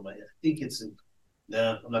the top of my head. I think it's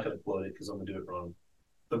I'm not going to quote it because I'm going to do it wrong.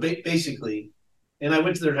 But basically, and I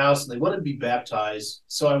went to their house and they wanted to be baptized,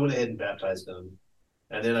 so I went ahead and baptized them,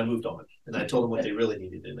 and then I moved on and I told them what they really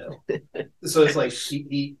needed to know. So it's like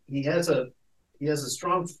he has a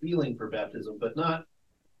strong feeling for baptism, but not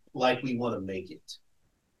like we want to make it.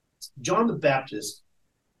 John the Baptist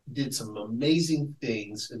did some amazing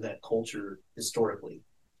things in that culture historically.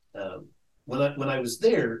 When I was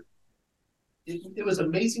there, it was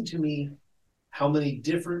amazing to me how many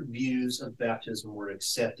different views of baptism were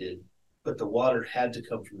accepted, but the water had to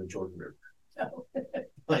come from the Jordan River.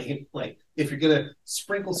 Like if you're gonna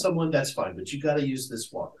sprinkle someone, that's fine, but you got to use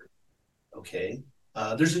this water. Okay,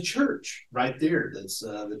 there's a church right there. That's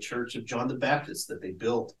the Church of John the Baptist that they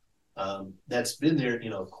built. That's been there.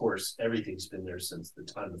 You know, of course, everything's been there since the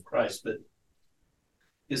time of Christ, but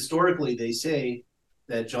historically, they say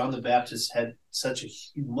that John the Baptist had such a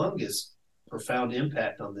humongous, profound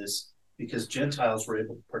impact on this because Gentiles were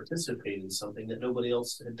able to participate in something that nobody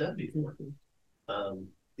else had done before.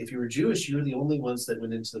 If you were Jewish, you were the only ones that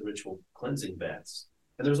went into the ritual cleansing baths.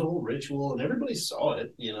 And there was a whole ritual, and everybody saw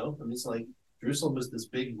it, you know. I mean, it's like Jerusalem was this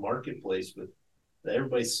big marketplace that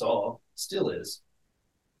everybody saw, still is.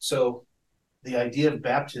 So the idea of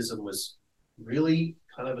baptism was really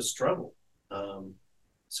kind of a struggle.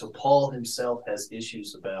 So Paul himself has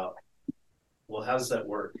issues about, well, how does that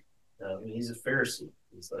work? I mean, he's a Pharisee.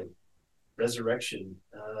 He's like, resurrection,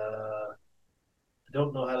 I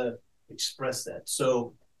don't know how to express that.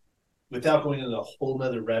 So without going into a whole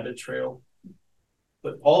nother rabbit trail,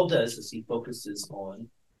 what Paul does is he focuses on,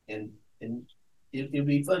 and it'd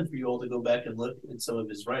be fun for you all to go back and look at some of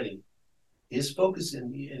his writing. His focus,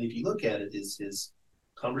 and if you look at it, is his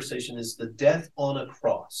conversation is the death on a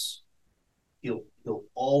cross. He'll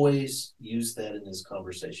always use that in his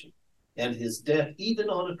conversation. And his death, even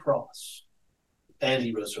on a cross, and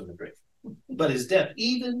he rose from the grave. But his death,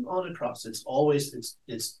 even on a cross, it's all the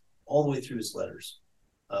way through his letters.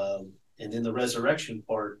 And in the resurrection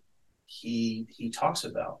part, he talks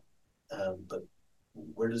about, but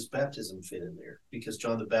where does baptism fit in there? Because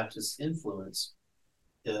John the Baptist's influence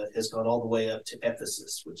has gone all the way up to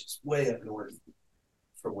Ephesus, which is way up north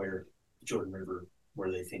from where Jordan River,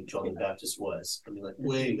 where they think John the Baptist was. I mean, like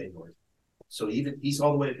way north. So even he's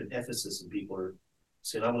all the way up in Ephesus, and people are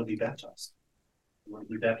saying, "I want to be baptized. I want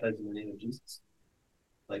to be baptized in the name of Jesus."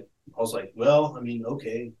 Like Paul's like, "Well, I mean,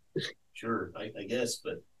 okay, sure, I guess,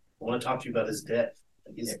 but I want to talk to you about his death.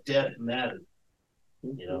 Like his death mattered,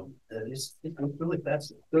 you know." And it's really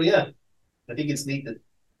fascinating. So yeah, I think it's neat that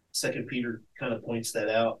 2 Peter kind of points that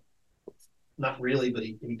out. Not really, but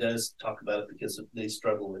he does talk about it because they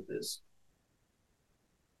struggle with this.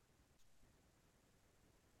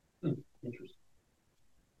 Interesting.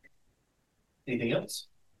 Anything else?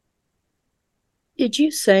 Did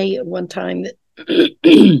you say at one time that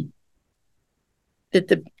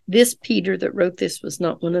that this Peter that wrote this was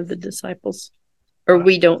not one of the disciples? Or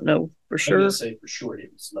we don't know for sure? I'm going to say for sure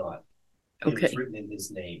it was not. It Okay. was written in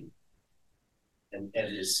his name.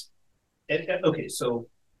 Okay, so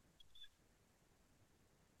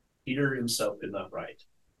Peter himself could not write.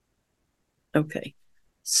 Okay.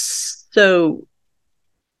 So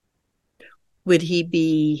would he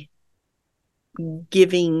be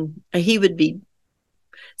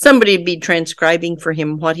somebody would be transcribing for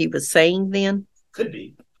him what he was saying then? Could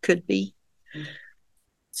be. Could be.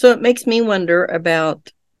 So it makes me wonder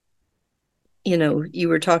about, you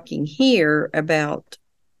were talking here about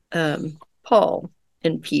Paul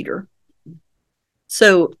and Peter.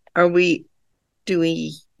 So do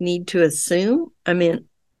we need to assume? I mean,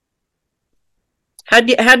 how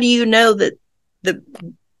do you know that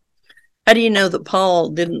Paul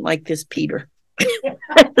didn't like this Peter?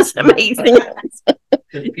 That's amazing.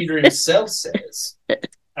 Because Peter himself says,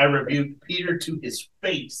 "I rebuked Peter to his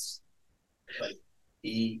face." Like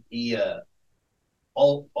he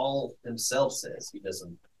Paul himself says he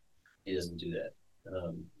doesn't do that.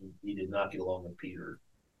 He did not get along with Peter.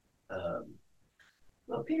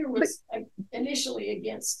 Well, Peter was initially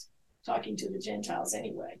against talking to the Gentiles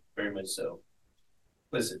anyway. Very much so.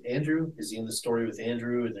 what is it, Andrew? Is he in the story with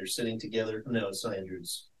Andrew and they're sitting together? No, it's not Andrew.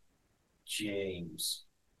 It's James.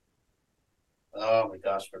 Oh my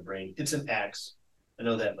gosh, my brain. It's an Acts. I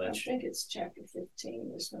know that I much. think it's chapter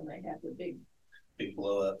 15 is when they have the Big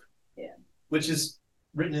blow up. Yeah. Which is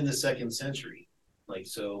written in the 2nd century. Like,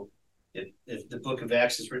 so if the book of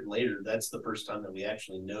Acts is written later, that's the first time that we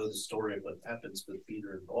actually know the story of what happens with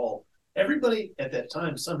Peter and Paul. Everybody at that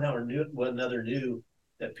time somehow or one another knew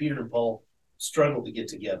that Peter and Paul struggled to get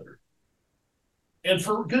together. And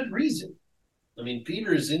for good reason. I mean,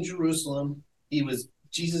 Peter is in Jerusalem. He was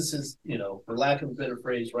Jesus's, for lack of a better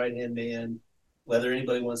phrase, right-hand man, whether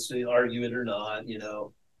anybody wants to argue it or not,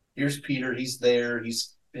 here's Peter, he's there,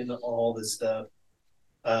 he's been all this stuff.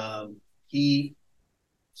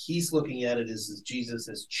 He's looking at it as Jesus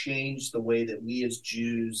has changed the way that we as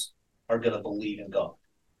Jews are going to believe in God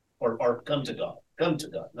or come to God,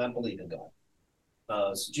 not believe in God.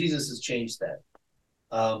 So Jesus has changed that.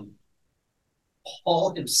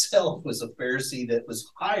 Paul himself was a Pharisee that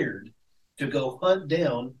was hired to go hunt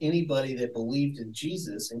down anybody that believed in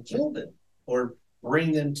Jesus and kill them or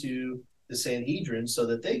bring them to the Sanhedrin so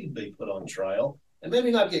that they could be put on trial and maybe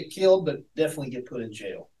not get killed, but definitely get put in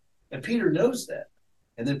jail. And Peter knows that.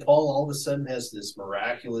 And then Paul all of a sudden has this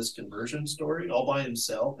miraculous conversion story all by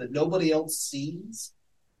himself that nobody else sees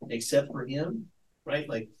except for him, right?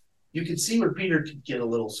 Like you could see where Peter could get a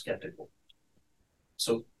little skeptical.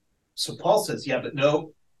 So Paul says, yeah, but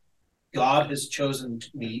no, God has chosen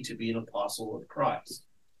me to be an apostle of Christ.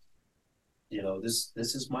 This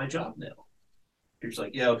is my job now. Peter's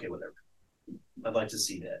like, yeah, okay, whatever. I'd like to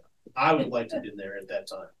see that. I would like to have been there at that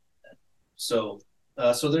time. So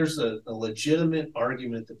there's a legitimate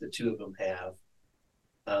argument that the two of them have,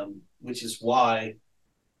 which is why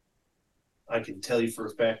I can tell you for a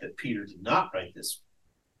fact that Peter did not write this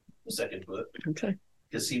second book. Okay.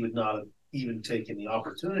 Because he would not have even taken the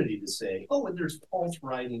opportunity to say, oh, and there's Paul's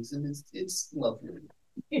writings, and it's lovely.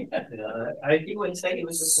 He wouldn't say he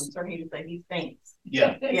was just concerned, he would say he thinks.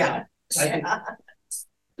 Yeah. Yeah.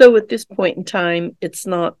 So at this point in time, it's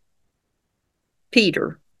not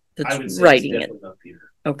Peter I would that's say writing it's it. definitely not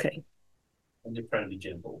Peter. Okay. I'm just trying to be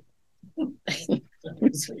gentle.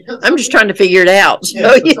 I'm just trying to figure it out. So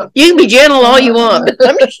Yeah, you can be gentle all you want, but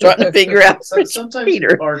I'm just trying to figure out which Sometimes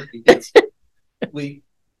Peter. it's hard because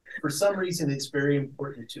for some reason, it's very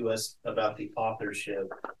important to us about the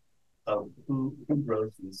authorship of who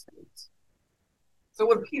wrote these things. So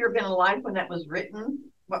would Peter been alive when that was written?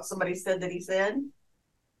 What somebody said that he said?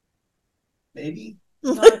 Maybe.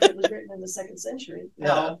 Not if it was written in the 2nd century.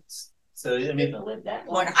 Yeah. So I mean, People lived that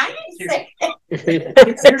long. Like I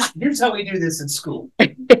didn't say. here's how we do this in school.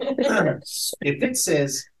 If it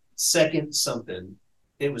says second something,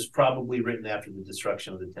 it was probably written after the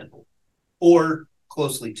destruction of the temple, or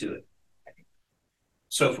closely to it.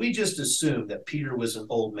 So if we just assume that Peter was an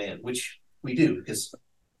old man, which we do because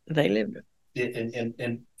They lived it.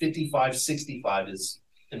 and 55, 65 is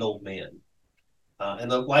an old man.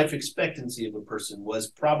 And the life expectancy of a person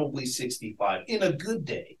was probably 65 in a good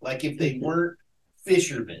day. Like if they weren't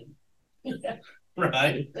fishermen, Yeah.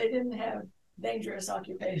 right? They didn't have dangerous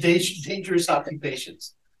occupations. Dangerous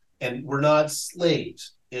occupations. And were not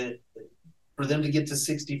slaves. For them to get to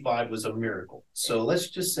 65 was a miracle. So let's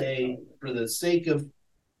just say, for the sake of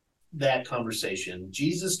that conversation,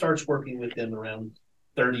 Jesus starts working with them around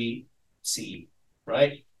 30 CE,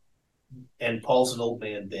 right? And Paul's an old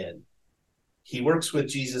man then. He works with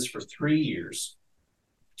Jesus for 3 years.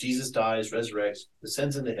 Jesus dies, resurrects,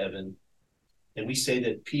 ascends into heaven. And we say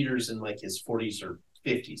that Peter's in like his 40s or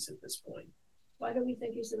 50s at this point. Why do we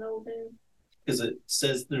think he's an old man? Because it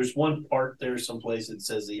says there's one part there someplace that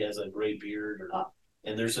says he has a gray beard.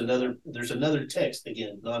 And there's another text,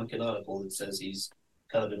 again, non-canonical, that says he's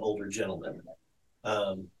kind of an older gentleman.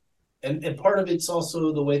 And part of it's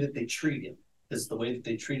also the way that they treat him. Because the way that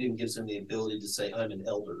they treat him gives him the ability to say, I'm an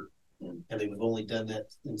elder. And they would have only done that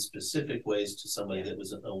in specific ways to somebody that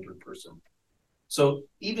was an older person. So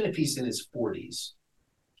even if he's in his 40s,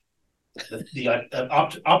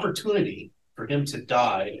 the opportunity for him to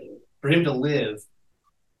die, for him to live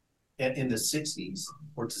in the 60s,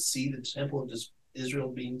 or to see the temple of Israel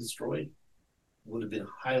being destroyed, would have been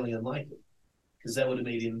highly unlikely, because that would have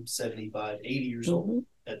made him 75, 80 years old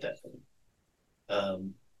at that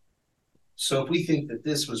point. So if we think that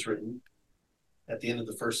this was written at the end of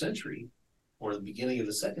the 1st century or the beginning of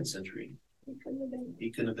the 2nd century, he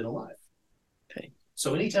couldn't have been alive. Okay.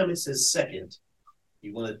 So anytime it says second,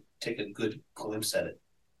 you want to take a good glimpse at it.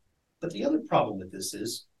 But the other problem with this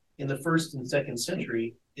is, in the 1st and 2nd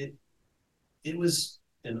century, it was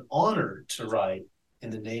an honor to write in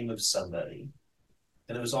the name of somebody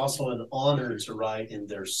and it was also an honor to write in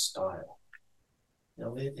their style. You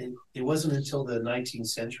know, it wasn't until the 19th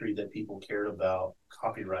century that people cared about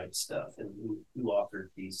copyright stuff and who authored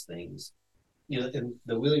these things. You know, and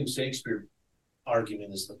the William Shakespeare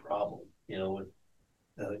argument is the problem. You know,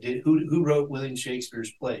 who wrote William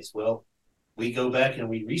Shakespeare's plays? Well, we go back and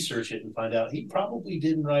we research it and find out he probably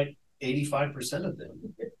didn't write 85% of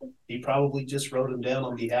them. He probably just wrote them down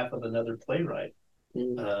on behalf of another playwright.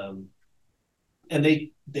 And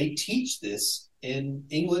they teach this in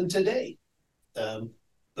England today.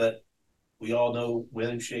 But we all know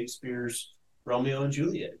William Shakespeare's Romeo and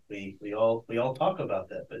Juliet. We all talk about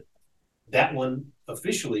that, but that one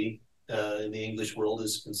officially in the English world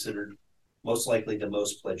is considered most likely the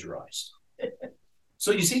most plagiarized.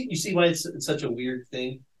 So you see why it's such a weird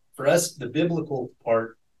thing for us. The biblical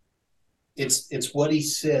part, it's what he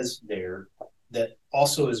says there that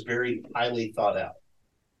also is very highly thought out.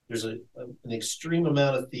 There's an extreme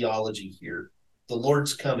amount of theology here. The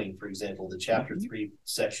Lord's coming, for example, the chapter 3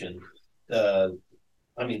 section. I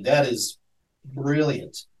mean, that is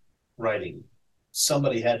brilliant writing.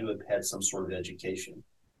 Somebody had to have had some sort of education,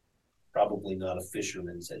 probably not a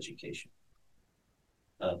fisherman's education.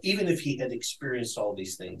 Even if he had experienced all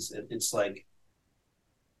these things, it's like,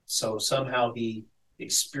 so somehow he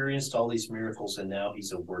experienced all these miracles and now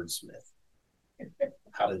he's a wordsmith.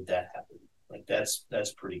 How did that happen? Like that's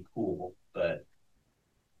pretty cool, but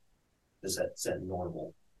is that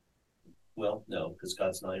normal? Well, no, because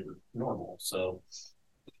God's not ever normal. So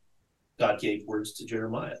God gave words to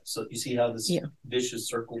Jeremiah. So you see how this vicious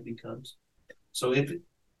circle becomes? So if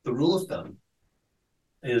the rule of thumb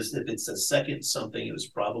is if it's a second something, it was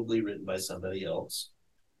probably written by somebody else.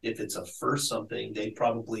 If it's a first something, they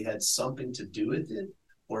probably had something to do with it,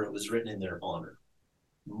 or it was written in their honor.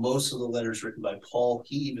 Most of the letters written by Paul,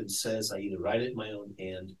 he even says, I either write it in my own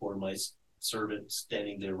hand or my servant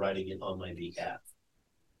standing there writing it on my behalf.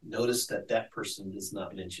 Notice that person is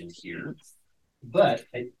not mentioned here. But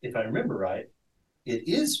if I remember right, it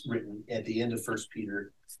is written at the end of 1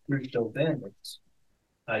 Peter through Silvanus.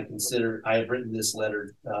 I have written this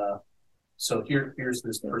letter. So here's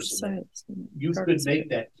this person. You could make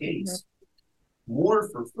that case more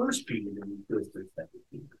for 1 Peter than you could for 2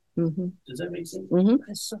 Peter. Mm-hmm. Does that make sense? Mm-hmm.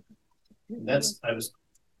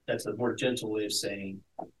 That's a more gentle way of saying,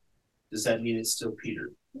 does that mean it's still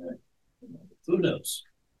Peter? Who knows?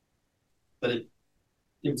 But it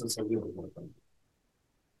gives us a little more fun.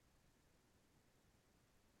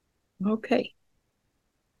 Okay.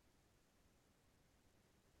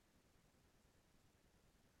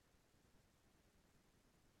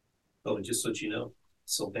 Oh, and just so you know,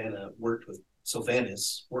 Silvanus worked with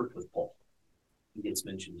Paul. He gets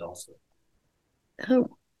mentioned also.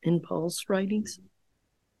 Oh, in Paul's writings?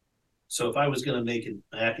 So if I was going to make an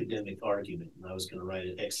academic argument and I was going to write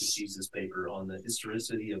an exegesis paper on the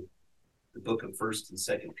historicity of the book of 1st and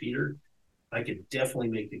 2nd Peter, I could definitely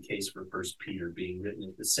make the case for 1st Peter being written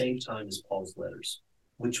at the same time as Paul's letters,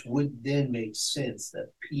 which would then make sense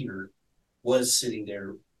that Peter was sitting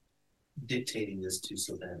there dictating this to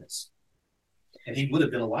Silvanus. And he would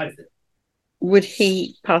have been alive then. Would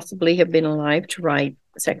he possibly have been alive to write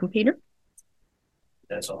 2 Peter?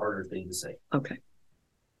 That's a harder thing to say. Okay.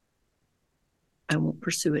 I won't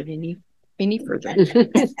pursue it any further.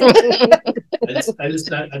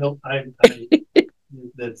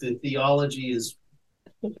 The theology is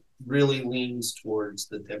really leans towards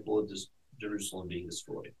the temple of Jerusalem being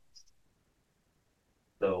destroyed.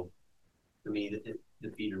 So, for me, the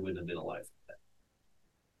Peter wouldn't have been alive for that.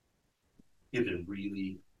 It'd been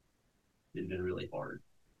really hard.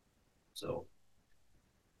 So,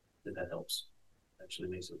 if that helps, actually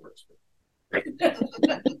makes it worse.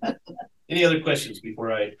 Any other questions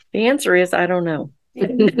before I? The answer is I don't know. I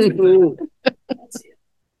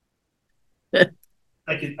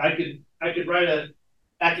could write an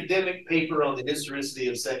academic paper on the historicity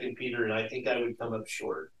of 2 Peter, and I think I would come up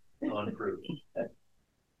short on proof.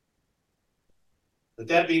 With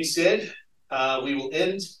that being said, we will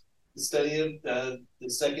end the study of the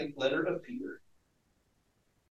second letter of Peter.